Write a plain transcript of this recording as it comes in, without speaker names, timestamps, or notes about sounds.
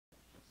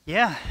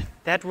Yeah,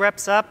 that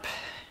wraps up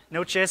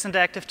Node.js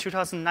Interactive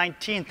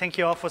 2019. Thank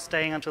you all for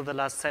staying until the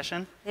last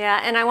session.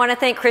 Yeah, and I want to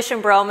thank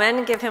Christian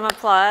Broman. Give him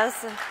applause.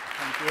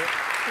 Thank you.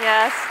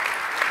 Yes.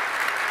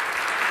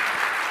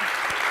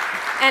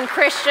 And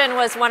Christian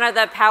was one of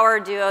the power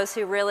duos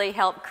who really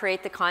helped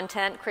create the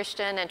content,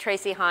 Christian and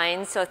Tracy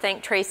Hines. So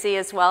thank Tracy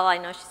as well. I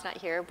know she's not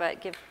here,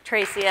 but give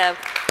Tracy a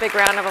big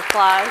round of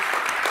applause.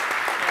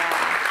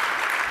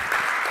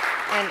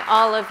 Yeah. And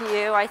all of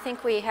you, I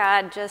think we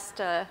had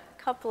just a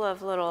couple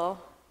of little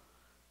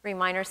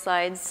reminder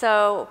slides.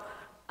 So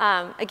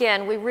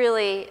again, we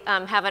really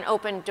have an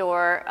open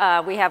door.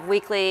 We have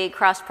weekly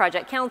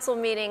cross-project council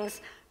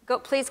meetings.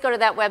 Please go to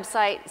that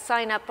website,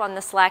 sign up on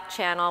the Slack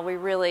channel. We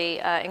really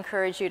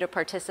encourage you to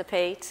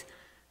participate.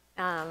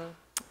 Yeah,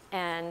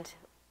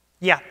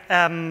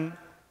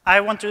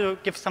 I want to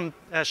give some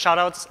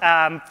shout-outs.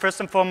 First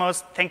and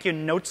foremost, thank you,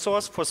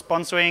 NodeSource, for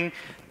sponsoring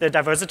the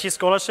Diversity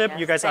Scholarship. Yes,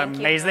 you guys are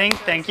amazing.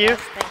 Thank you.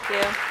 Yes, thank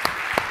you.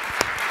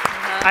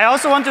 I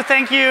also want to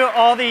thank you,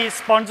 all the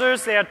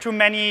sponsors. There are too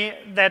many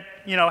that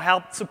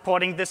helped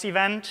supporting this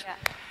event. Yeah.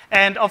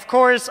 And of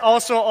course,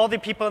 also all the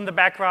people in the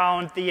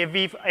background, the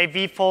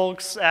AV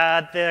folks,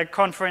 the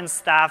conference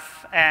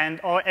staff,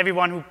 and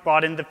everyone who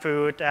brought in the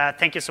food.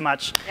 Thank you so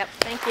much. Yep,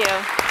 thank you.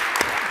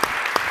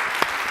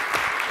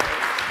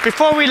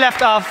 Before we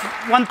left off,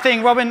 one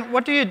thing, Robin,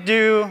 what do you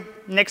do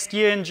next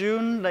year in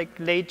June, like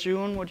late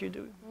June? What do you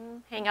do?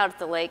 Hang out at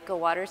the lake, go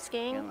water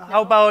skiing. Yeah.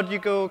 How about you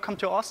come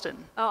to Austin?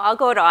 Oh, I'll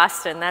go to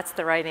Austin. That's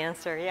the right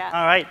answer, yeah.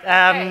 All right.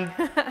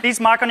 Okay. Please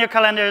mark on your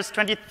calendars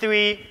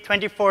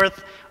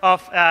 24th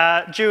of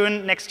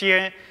June next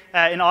year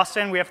in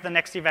Austin. We have the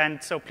next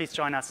event, so please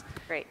join us.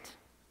 Great.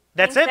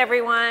 That's Thanks, it.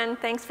 everyone.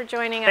 Thanks for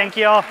joining us. Thank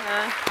you all.